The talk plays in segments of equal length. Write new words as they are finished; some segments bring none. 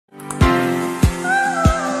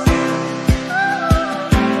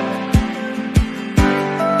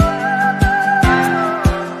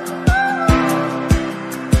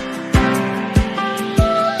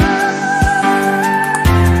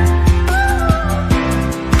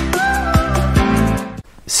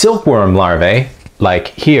Silkworm larvae, like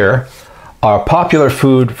here, are popular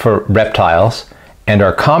food for reptiles and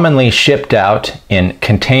are commonly shipped out in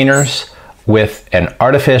containers with an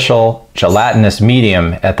artificial gelatinous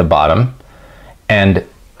medium at the bottom and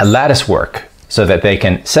a lattice work so that they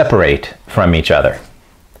can separate from each other.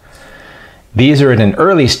 These are at an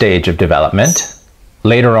early stage of development.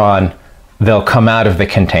 Later on, they'll come out of the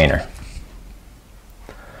container.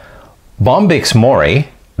 Bombyx mori,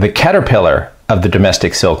 the caterpillar of the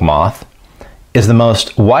domestic silk moth, is the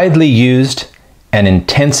most widely used and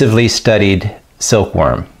intensively studied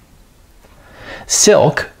silkworm.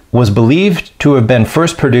 Silk was believed to have been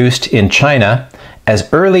first produced in China as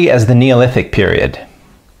early as the Neolithic period.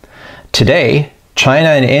 Today, China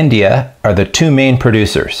and India are the two main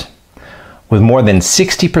producers, with more than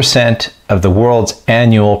 60% of the world's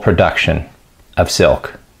annual production of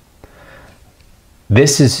silk.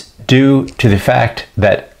 This is due to the fact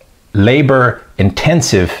that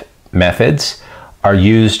labor-intensive methods are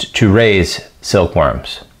used to raise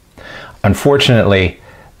silkworms. Unfortunately,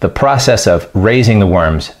 the process of raising the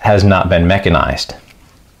worms has not been mechanized.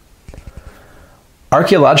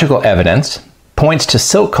 Archaeological evidence points to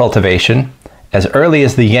silk cultivation as early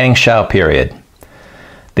as the Yangshao period.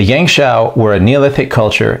 The Yangshao were a Neolithic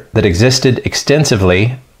culture that existed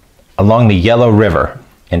extensively along the Yellow River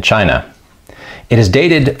in China. It is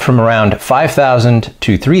dated from around 5000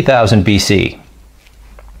 to 3000 BC.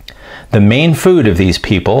 The main food of these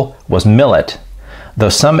people was millet, though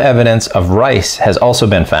some evidence of rice has also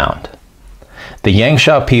been found. The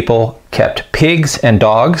Yangshao people kept pigs and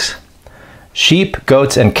dogs. Sheep,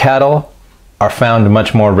 goats, and cattle are found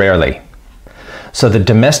much more rarely. So the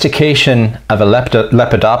domestication of a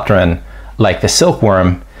lepidopteran like the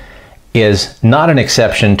silkworm is not an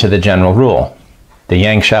exception to the general rule. The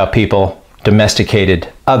Yangshao people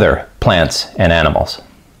domesticated other plants and animals.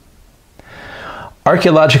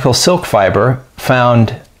 Archaeological silk fiber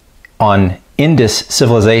found on Indus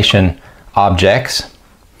civilization objects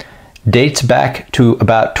dates back to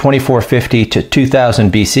about 2450 to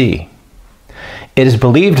 2000 BC. It is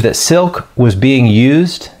believed that silk was being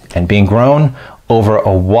used and being grown over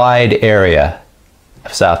a wide area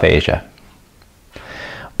of South Asia.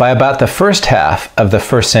 By about the first half of the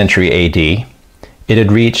 1st century AD, it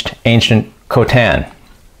had reached ancient Khotan.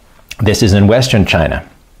 This is in western China.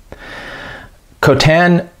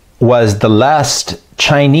 Khotan was the last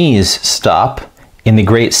Chinese stop in the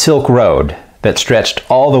Great Silk Road that stretched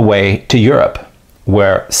all the way to Europe,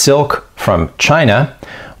 where silk from China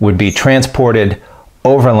would be transported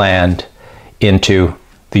overland into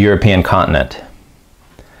the European continent.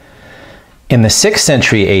 In the 6th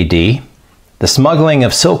century AD, the smuggling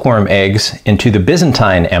of silkworm eggs into the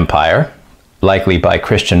Byzantine Empire, likely by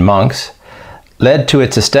Christian monks, led to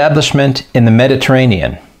its establishment in the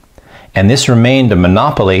Mediterranean, and this remained a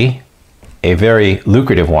monopoly, a very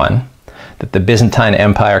lucrative one, that the Byzantine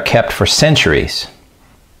Empire kept for centuries.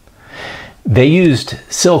 They used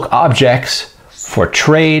silk objects for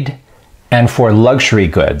trade and for luxury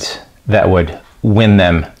goods that would win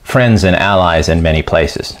them friends and allies in many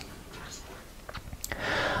places.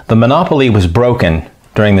 The monopoly was broken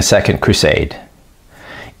during the Second Crusade.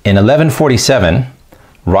 In 1147,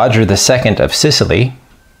 Roger II of Sicily,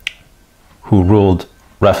 who ruled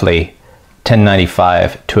roughly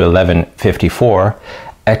 1095 to 1154,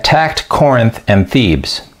 attacked Corinth and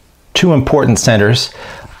Thebes, two important centers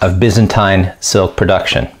of Byzantine silk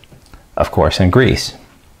production, of course in Greece.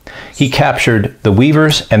 He captured the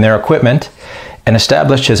weavers and their equipment and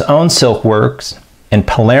established his own silk works in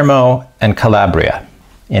Palermo and Calabria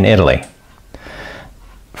in Italy.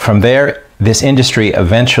 From there, this industry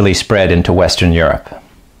eventually spread into Western Europe.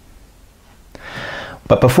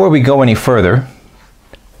 But before we go any further,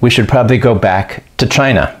 we should probably go back to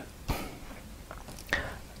China.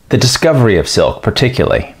 The discovery of silk,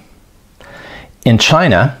 particularly. In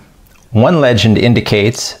China, one legend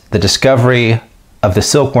indicates the discovery of the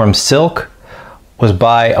silkworm silk was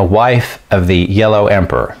by a wife of the Yellow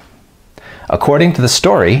Emperor. According to the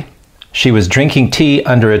story, she was drinking tea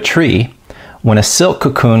under a tree when a silk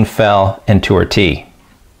cocoon fell into her tea.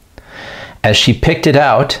 As she picked it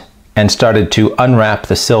out and started to unwrap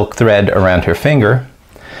the silk thread around her finger,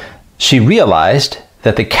 she realized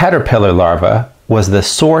that the caterpillar larva was the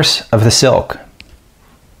source of the silk.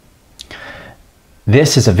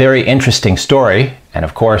 This is a very interesting story, and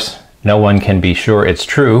of course, no one can be sure it's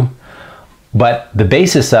true, but the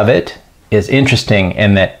basis of it is interesting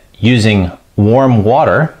in that using warm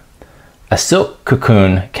water, a silk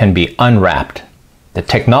cocoon can be unwrapped. The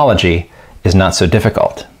technology is not so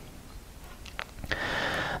difficult.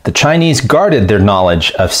 The Chinese guarded their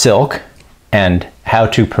knowledge of silk and how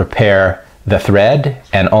to prepare the thread,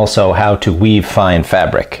 and also how to weave fine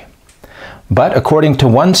fabric. But according to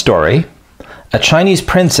one story, a Chinese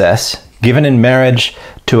princess given in marriage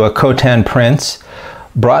to a Khotan prince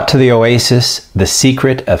brought to the oasis the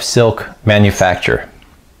secret of silk manufacture.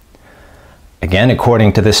 Again,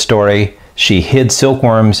 according to this story, she hid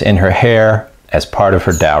silkworms in her hair as part of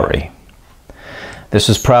her dowry. This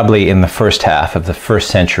was probably in the first half of the 1st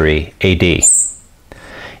century AD.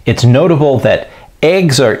 It's notable that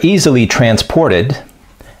eggs are easily transported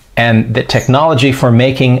and that technology for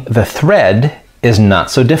making the thread is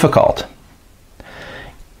not so difficult.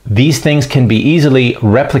 These things can be easily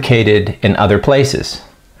replicated in other places,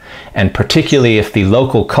 and particularly if the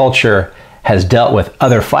local culture has dealt with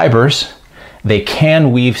other fibers, they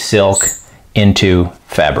can weave silk into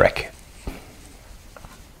fabric.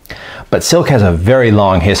 But silk has a very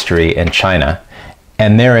long history in China,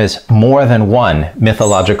 and there is more than one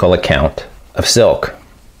mythological account of silk.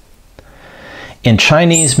 In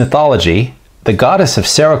Chinese mythology, the goddess of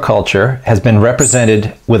sericulture has been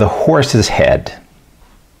represented with a horse's head.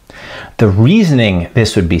 The reasoning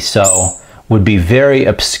this would be so would be very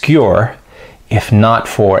obscure if not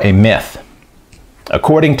for a myth.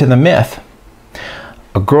 According to the myth,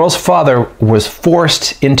 a girl's father was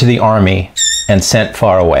forced into the army and sent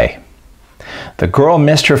far away. The girl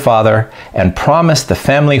missed her father and promised the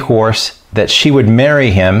family horse that she would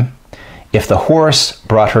marry him if the horse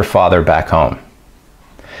brought her father back home.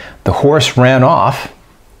 The horse ran off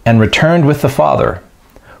and returned with the father,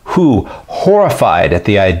 who, horrified at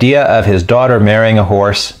the idea of his daughter marrying a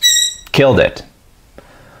horse, killed it.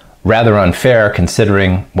 Rather unfair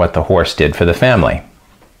considering what the horse did for the family.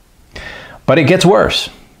 But it gets worse.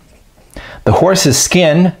 The horse's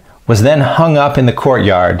skin was then hung up in the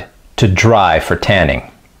courtyard to dry for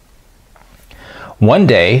tanning. One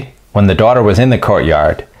day, when the daughter was in the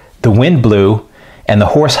courtyard, the wind blew and the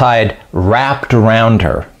horsehide wrapped around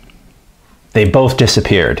her. They both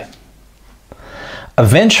disappeared.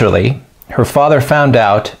 Eventually, her father found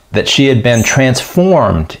out that she had been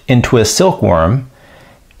transformed into a silkworm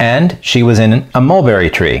and she was in a mulberry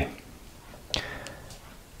tree.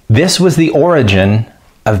 This was the origin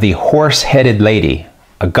of the horse-headed lady,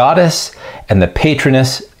 a goddess and the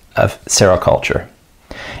patroness of sericulture.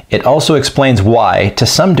 It also explains why, to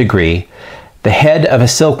some degree, the head of a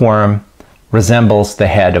silkworm resembles the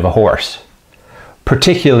head of a horse,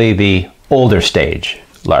 particularly the older stage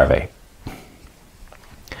larvae.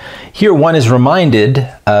 Here one is reminded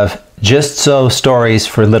of Just So Stories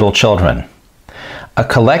for Little Children, a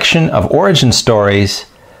collection of origin stories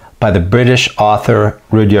by the British author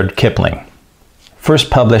Rudyard Kipling, first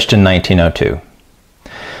published in 1902.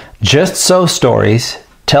 Just So Stories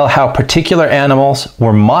tell how particular animals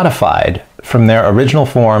were modified from their original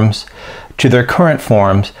forms to their current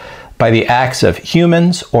forms by the acts of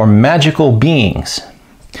humans or magical beings.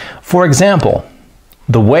 For example,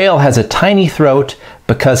 the whale has a tiny throat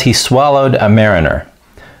because he swallowed a mariner,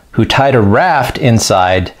 who tied a raft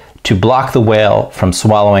inside to block the whale from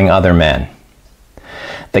swallowing other men.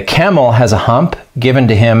 The camel has a hump given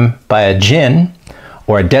to him by a jinn,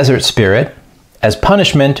 or a desert spirit, as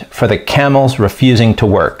punishment for the camel's refusing to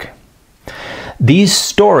work. These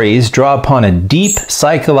stories draw upon a deep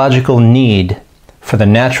psychological need for the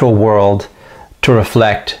natural world to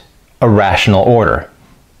reflect a rational order.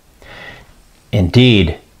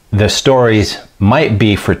 Indeed, the stories might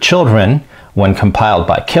be for children when compiled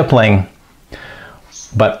by Kipling,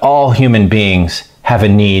 but all human beings have a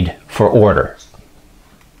need for order.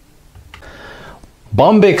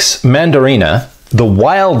 Bombyx mandarina, the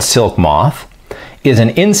wild silk moth, is an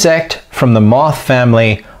insect from the moth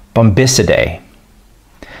family Bombycidae.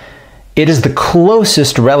 It is the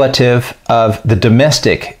closest relative of the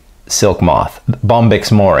domestic silk moth,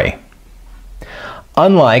 Bombyx mori.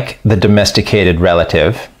 Unlike the domesticated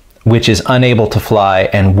relative, which is unable to fly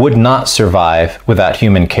and would not survive without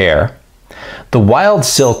human care, the wild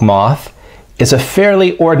silk moth is a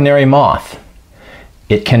fairly ordinary moth.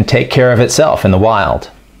 It can take care of itself in the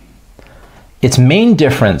wild. Its main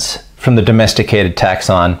difference from the domesticated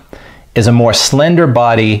taxon is a more slender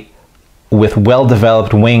body with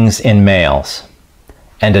well-developed wings in males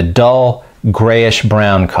and a dull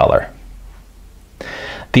grayish-brown color.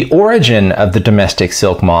 The origin of the domestic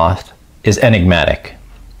silk moth is enigmatic.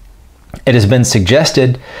 It has been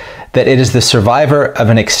suggested that it is the survivor of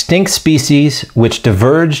an extinct species which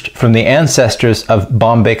diverged from the ancestors of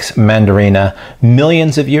Bombyx mandarina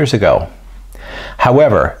millions of years ago.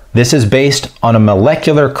 However, this is based on a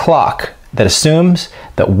molecular clock that assumes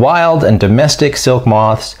that wild and domestic silk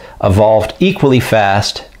moths evolved equally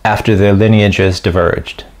fast after their lineages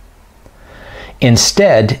diverged.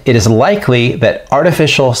 Instead, it is likely that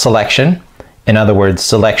artificial selection in other words,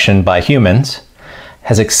 selection by humans,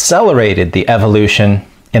 has accelerated the evolution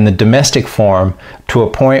in the domestic form to a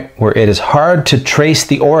point where it is hard to trace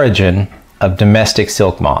the origin of domestic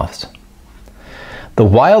silk moths. The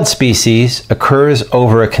wild species occurs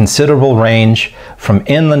over a considerable range from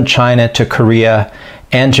inland China to Korea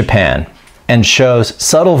and Japan and shows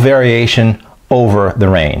subtle variation over the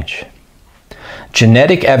range.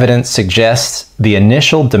 Genetic evidence suggests the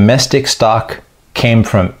initial domestic stock came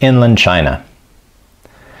from inland China.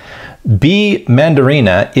 B.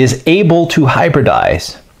 mandarina is able to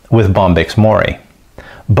hybridize with Bombyx mori.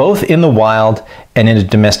 Both in the wild and in a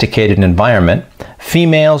domesticated environment,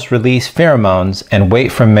 females release pheromones and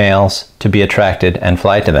wait for males to be attracted and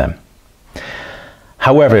fly to them.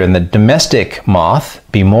 However, in the domestic moth,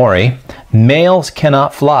 B. mori, males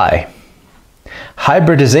cannot fly.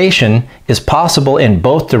 Hybridization is possible in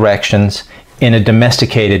both directions in a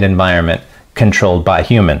domesticated environment controlled by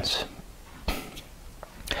humans.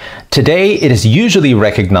 Today, it is usually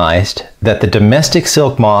recognized that the domestic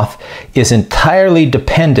silk moth is entirely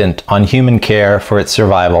dependent on human care for its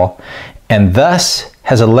survival and thus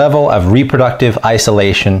has a level of reproductive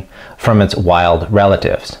isolation from its wild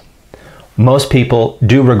relatives. Most people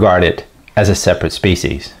do regard it as a separate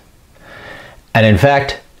species. And in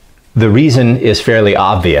fact, the reason is fairly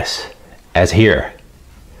obvious, as here.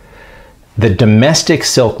 The domestic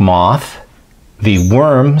silk moth, the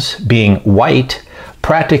worms being white,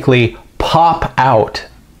 practically pop out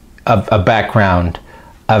of a background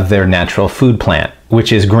of their natural food plant,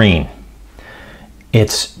 which is green.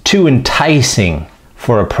 It's too enticing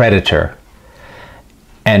for a predator.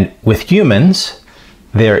 And with humans,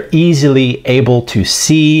 they're easily able to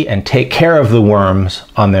see and take care of the worms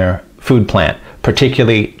on their food plant,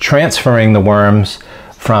 particularly transferring the worms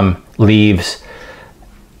from leaves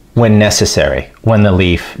when necessary, when the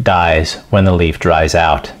leaf dies, when the leaf dries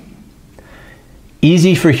out.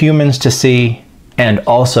 Easy for humans to see and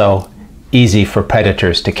also easy for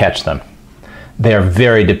predators to catch them. They are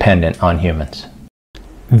very dependent on humans.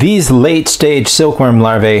 These late-stage silkworm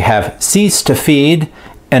larvae have ceased to feed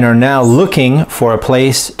and are now looking for a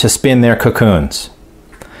place to spin their cocoons.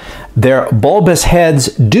 Their bulbous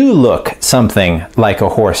heads do look something like a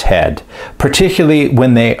horse head, particularly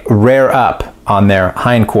when they rear up on their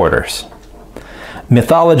hindquarters.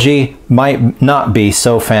 Mythology might not be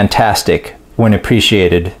so fantastic when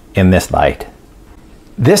appreciated in this light.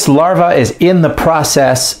 This larva is in the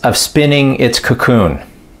process of spinning its cocoon.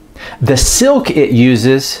 The silk it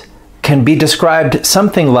uses can be described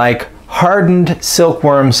something like hardened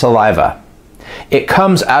silkworm saliva. It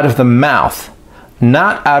comes out of the mouth,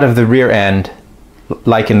 not out of the rear end,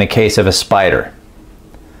 like in the case of a spider.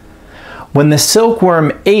 When the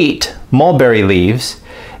silkworm ate mulberry leaves,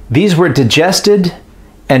 these were digested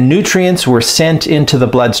and nutrients were sent into the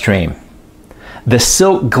bloodstream. The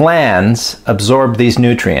silk glands absorb these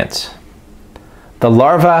nutrients. The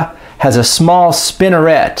larva has a small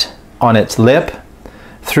spinneret on its lip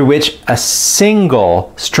through which a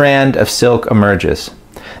single strand of silk emerges.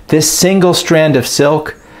 This single strand of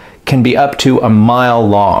silk can be up to a mile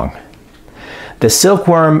long. The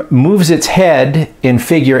silkworm moves its head in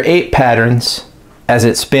figure 8 patterns as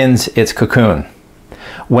it spins its cocoon.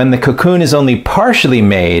 When the cocoon is only partially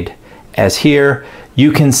made, as here,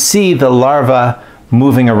 you can see the larva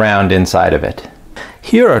moving around inside of it.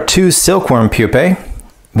 Here are 2 silkworm pupae.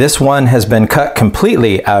 This one has been cut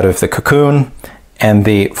completely out of the cocoon, and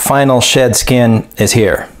the final shed skin is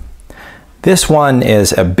here. This one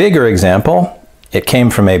is a bigger example. It came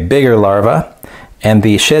from a bigger larva, and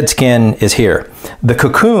the shed skin is here. The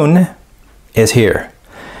cocoon is here.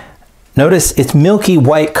 Notice its milky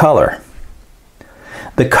white color.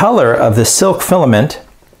 The color of the silk filament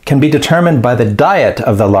can be determined by the diet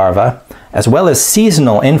of the larva as well as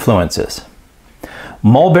seasonal influences.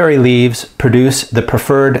 Mulberry leaves produce the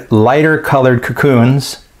preferred lighter colored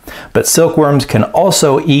cocoons, but silkworms can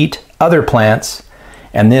also eat other plants,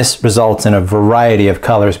 and this results in a variety of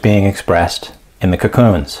colors being expressed in the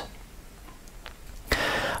cocoons.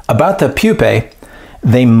 About the pupae,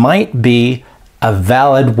 they might be a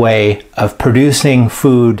valid way of producing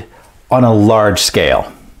food on a large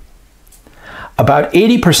scale. About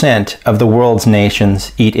 80% of the world's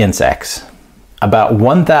nations eat insects. About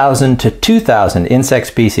 1,000 to 2,000 insect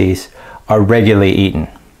species are regularly eaten.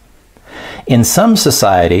 In some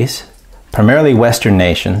societies, primarily Western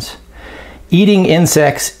nations, eating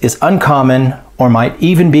insects is uncommon or might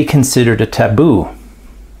even be considered a taboo.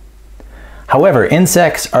 However,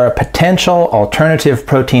 insects are a potential alternative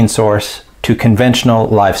protein source to conventional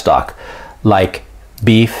livestock, like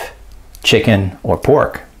beef, chicken, or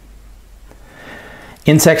pork.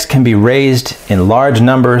 Insects can be raised in large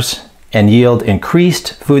numbers and yield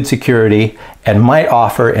increased food security and might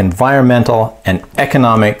offer environmental and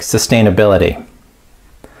economic sustainability.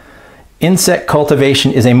 Insect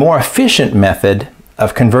cultivation is a more efficient method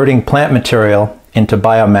of converting plant material into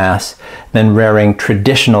biomass than rearing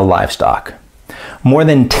traditional livestock. More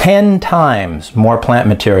than 10 times more plant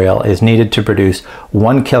material is needed to produce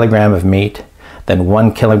 1 kilogram of meat than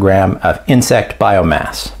 1 kilogram of insect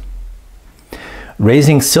biomass.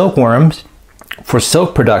 Raising silkworms for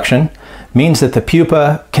silk production means that the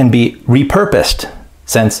pupa can be repurposed,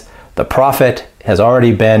 since the profit has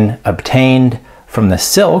already been obtained from the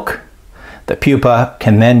silk. The pupa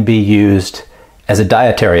can then be used as a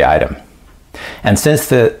dietary item. And since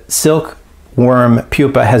the silkworm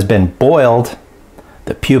pupa has been boiled,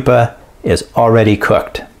 the pupa is already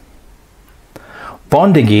cooked.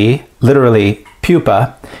 Bombyx, literally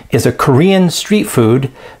pupa, is a Korean street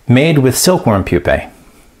food made with silkworm pupae.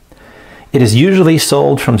 It is usually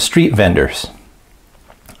sold from street vendors.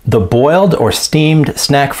 The boiled or steamed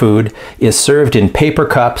snack food is served in paper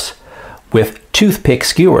cups with toothpick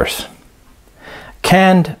skewers.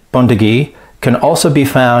 Canned bombyx can also be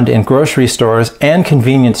found in grocery stores and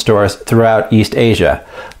convenience stores throughout East Asia,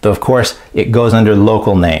 though of course it goes under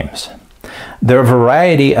local names. There are a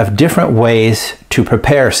variety of different ways to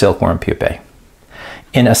prepare silkworm pupae.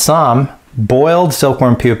 In Assam, boiled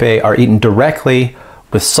silkworm pupae are eaten directly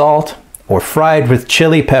with salt or fried with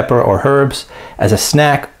chili pepper or herbs as a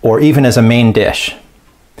snack or even as a main dish.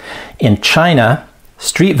 In China,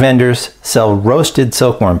 street vendors sell roasted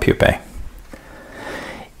silkworm pupae.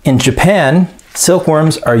 In Japan,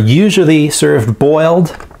 silkworms are usually served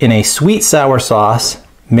boiled in a sweet sour sauce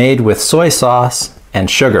made with soy sauce and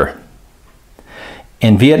sugar.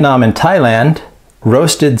 In Vietnam and Thailand,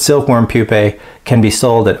 roasted silkworm pupae can be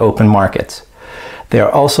sold at open markets. They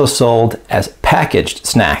are also sold as packaged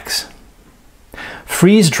snacks.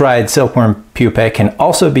 Freeze-dried silkworm pupae can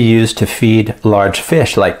also be used to feed large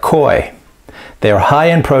fish like koi. They are high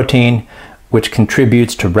in protein, which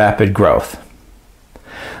contributes to rapid growth.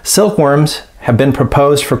 Silkworms have been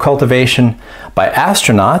proposed for cultivation by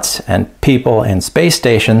astronauts and people in space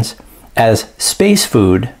stations as space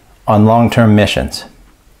food on long-term missions.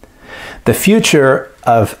 The future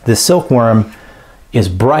of the silkworm is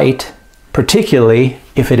bright, particularly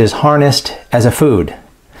if it is harnessed as a food.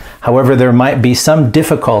 However, there might be some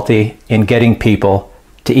difficulty in getting people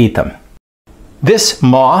to eat them. This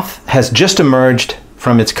moth has just emerged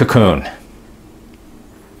from its cocoon.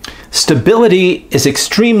 Stability is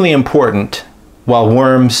extremely important while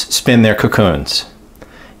worms spin their cocoons.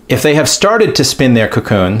 If they have started to spin their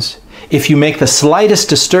cocoons, if you make the slightest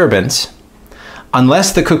disturbance,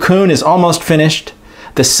 unless the cocoon is almost finished,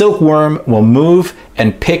 the silkworm will move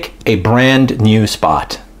and pick a brand new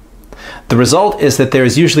spot. The result is that there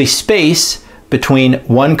is usually space between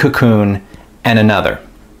one cocoon and another.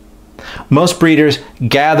 Most breeders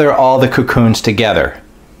gather all the cocoons together.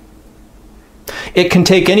 It can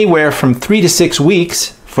take anywhere from 3 to 6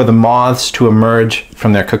 weeks for the moths to emerge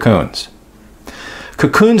from their cocoons.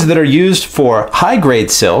 Cocoons that are used for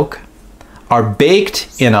high-grade silk are baked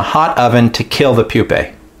in a hot oven to kill the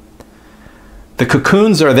pupae. The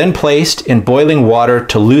cocoons are then placed in boiling water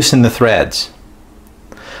to loosen the threads.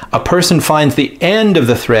 A person finds the end of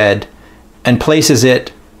the thread and places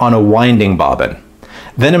it on a winding bobbin.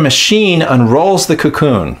 Then a machine unrolls the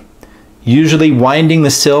cocoon, usually winding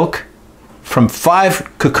the silk from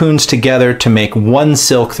 5 cocoons together to make one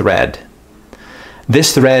silk thread.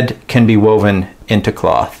 This thread can be woven into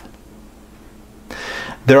cloth.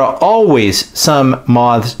 There are always some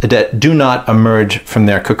moths that do not emerge from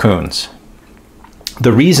their cocoons.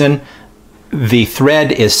 The reason the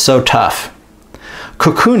thread is so tough.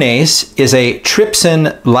 Cocoonase is a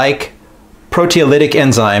trypsin-like proteolytic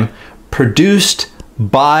enzyme produced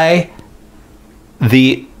by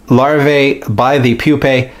the larvae, by the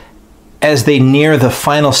pupae, as they near the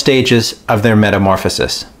final stages of their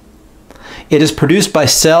metamorphosis. It is produced by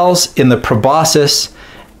cells in the proboscis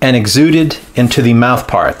and exuded into the mouth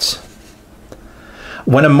parts.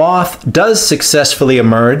 When a moth does successfully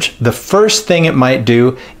emerge, the first thing it might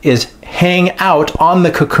do is hang out on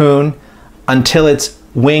the cocoon until its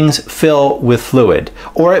wings fill with fluid,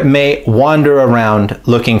 or it may wander around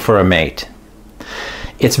looking for a mate.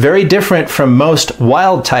 It's very different from most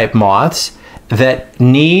wild-type moths that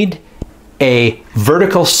need a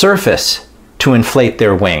vertical surface to inflate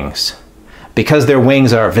their wings. Because their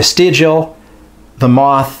wings are vestigial, the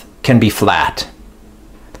moth can be flat.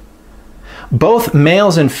 Both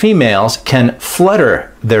males and females can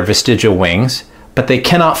flutter their vestigial wings, but they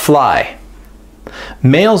cannot fly.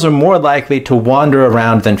 Males are more likely to wander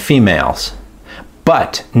around than females,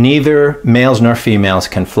 but neither males nor females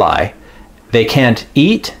can fly. They can't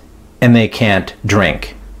eat and they can't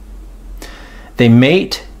drink. They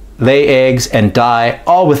mate, lay eggs, and die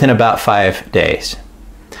all within about 5 days.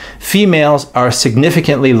 Females are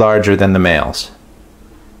significantly larger than the males.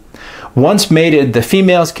 Once mated, the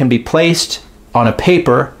females can be placed on a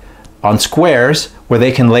paper on squares where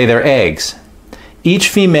they can lay their eggs. Each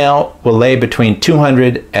female will lay between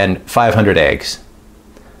 200 and 500 eggs.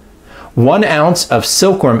 1 ounce of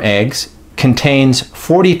silkworm eggs contains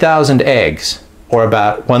 40,000 eggs, or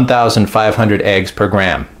about 1,500 eggs per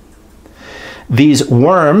gram. These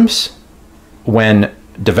worms, when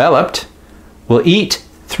developed, will eat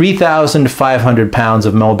 3,500 pounds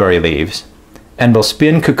of mulberry leaves and will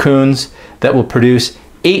spin cocoons that will produce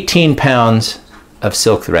 18 pounds of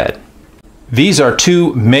silk thread. These are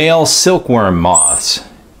 2 male silkworm moths.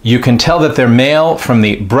 You can tell that they're male from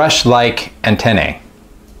the brush-like antennae.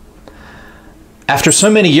 After so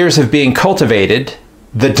many years of being cultivated,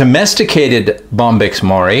 the domesticated Bombyx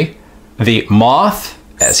mori, the moth,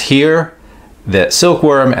 as here, the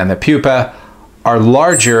silkworm and the pupa, are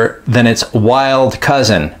larger than its wild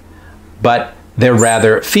cousin, but they're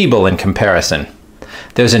rather feeble in comparison.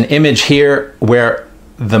 There's an image here where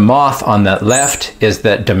the moth on the left is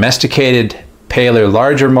the domesticated, paler,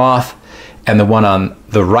 larger moth, and the one on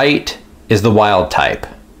the right is the wild type.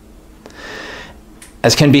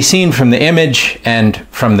 As can be seen from the image and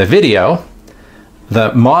from the video,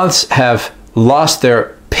 the moths have lost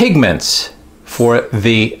their pigments for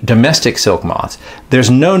the domestic silk moths. There's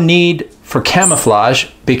no need for camouflage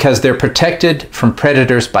because they're protected from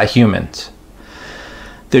predators by humans.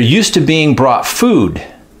 They're used to being brought food.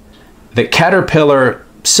 The caterpillar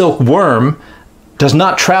silkworm does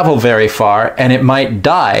not travel very far, and it might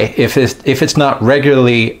die if it's not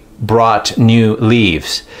regularly brought new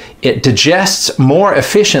leaves. It digests more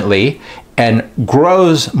efficiently and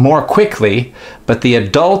grows more quickly, but the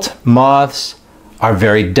adult moths are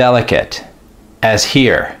very delicate, as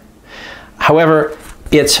here. However,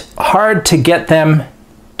 it's hard to get them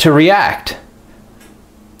to react.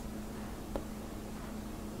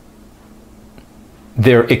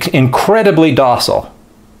 They're incredibly docile.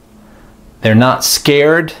 They're not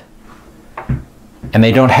scared, and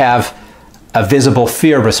they don't have a visible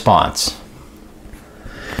fear response.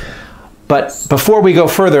 But before we go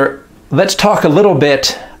further, let's talk a little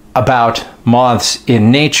bit about moths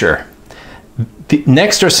in nature.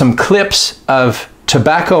 Next are some clips of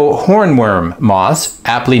tobacco hornworm moths,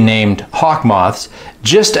 aptly named hawk moths,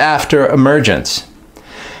 just after emergence.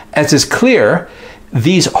 As is clear,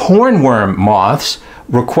 these hornworm moths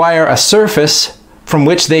require a surface from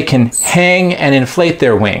which they can hang and inflate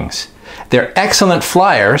their wings. They're excellent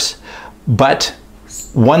flyers, but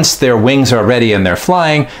once their wings are ready and they're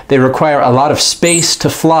flying, they require a lot of space to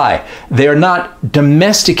fly. They're not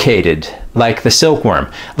domesticated like the silkworm.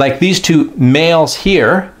 Like these 2 males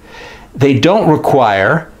here, they don't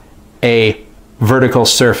require a vertical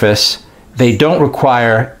surface. They don't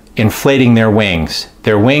require inflating their wings.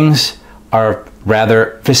 Their wings are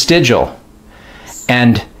rather vestigial,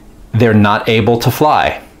 and they're not able to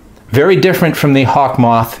fly. Very different from the hawk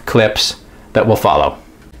moth clips that will follow.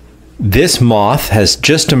 This moth has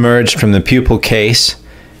just emerged from the pupal case,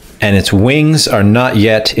 and its wings are not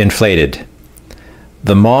yet inflated.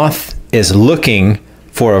 The moth is looking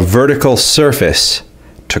for a vertical surface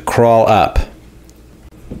to crawl up.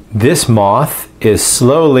 This moth is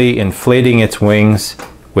slowly inflating its wings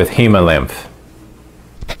with hemolymph.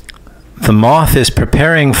 The moth is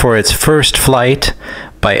preparing for its first flight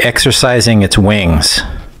by exercising its wings.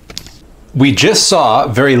 We just saw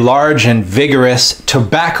very large and vigorous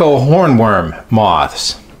tobacco hornworm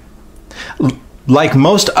moths. Like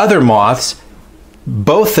most other moths,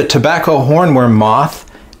 both the tobacco hornworm moth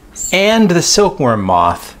and the silkworm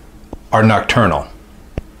moth are nocturnal.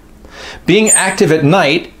 Being active at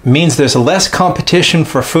night means there's less competition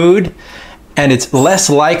for food, and it's less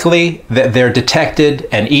likely that they're detected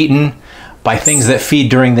and eaten by things that feed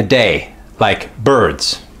during the day, like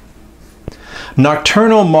birds.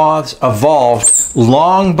 Nocturnal moths evolved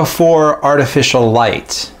long before artificial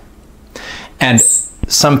lights. And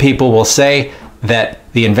some people will say that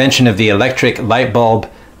the invention of the electric light bulb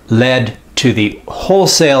led to the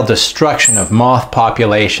wholesale destruction of moth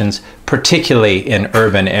populations, particularly in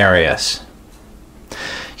urban areas.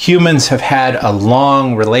 Humans have had a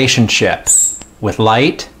long relationship with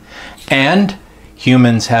light, and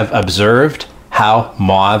humans have observed how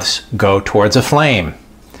moths go towards a flame.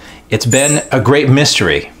 It's been a great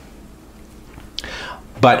mystery.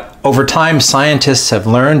 But over time, scientists have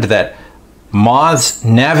learned that moths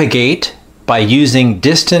navigate by using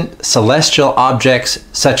distant celestial objects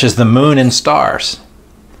such as the moon and stars.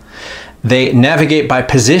 They navigate by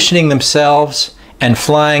positioning themselves and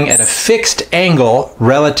flying at a fixed angle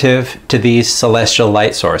relative to these celestial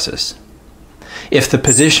light sources. If the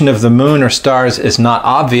position of the moon or stars is not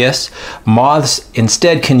obvious, moths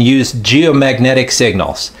instead can use geomagnetic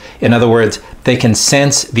signals. In other words, they can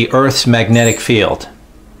sense the Earth's magnetic field.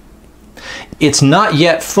 It's not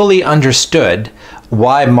yet fully understood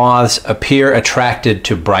why moths appear attracted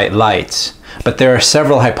to bright lights, but there are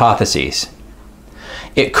several hypotheses.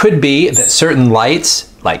 It could be that certain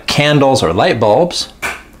lights, like candles or light bulbs,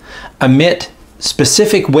 emit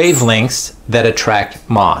specific wavelengths that attract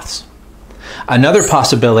moths. Another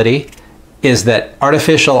possibility is that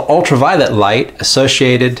artificial ultraviolet light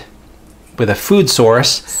associated with a food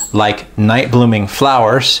source, like night-blooming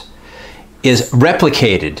flowers, is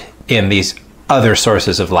replicated in these other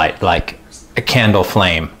sources of light, like a candle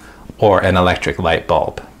flame or an electric light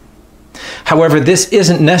bulb. However, this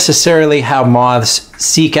isn't necessarily how moths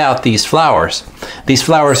seek out these flowers. These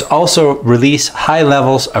flowers also release high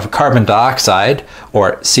levels of carbon dioxide,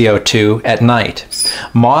 or CO2, at night.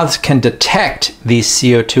 Moths can detect these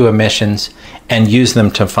CO2 emissions and use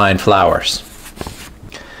them to find flowers.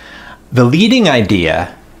 The leading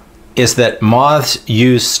idea is that moths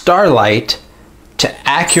use starlight to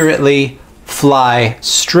accurately fly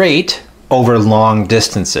straight over long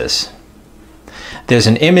distances. There's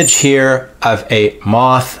an image here of a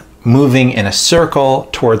moth moving in a circle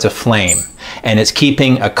towards a flame, and it's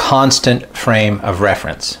keeping a constant frame of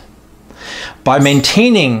reference. By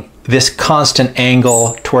maintaining this constant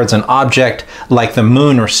angle towards an object like the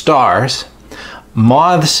moon or stars,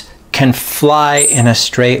 moths can fly in a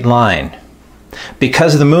straight line.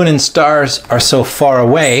 Because the moon and stars are so far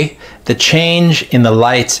away, the change in the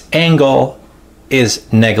light's angle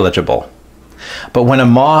is negligible. But when a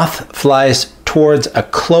moth flies towards a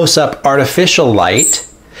close-up artificial light,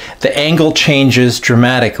 the angle changes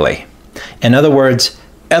dramatically. In other words,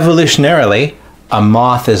 evolutionarily, a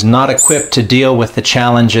moth is not equipped to deal with the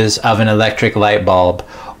challenges of an electric light bulb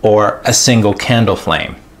or a single candle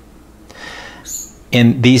flame.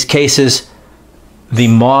 In these cases, the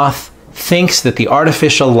moth thinks that the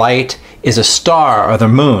artificial light is a star or the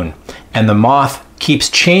moon, and the moth keeps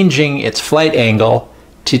changing its flight angle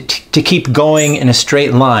to keep going in a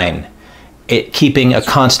straight line, keeping a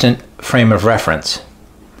constant frame of reference.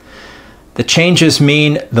 The changes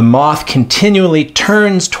mean the moth continually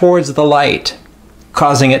turns towards the light,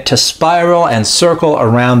 causing it to spiral and circle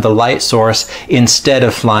around the light source instead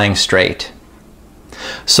of flying straight.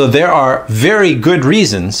 So there are very good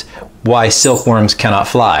reasons why silkworms cannot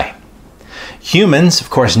fly. Humans, of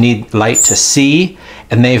course, need light to see,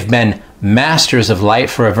 and they've been masters of light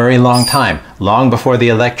for a very long time. Long before the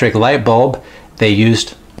electric light bulb, they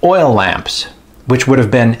used oil lamps, which would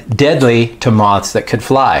have been deadly to moths that could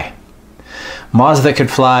fly. Moths that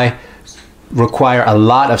could fly require a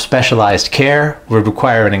lot of specialized care, would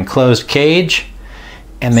require an enclosed cage,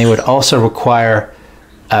 and they would also require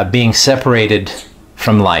being separated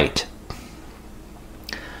from light.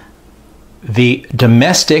 The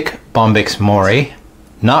domestic Bombyx mori,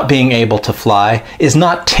 not being able to fly, is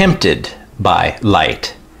not tempted by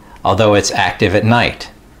light, although it's active at night.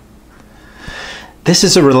 This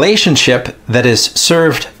is a relationship that has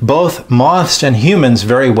served both moths and humans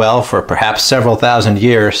very well for perhaps several thousand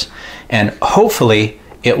years, and hopefully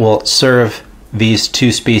it will serve these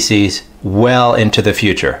two species well into the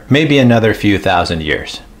future, maybe another few thousand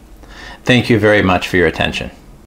years. Thank you very much for your attention.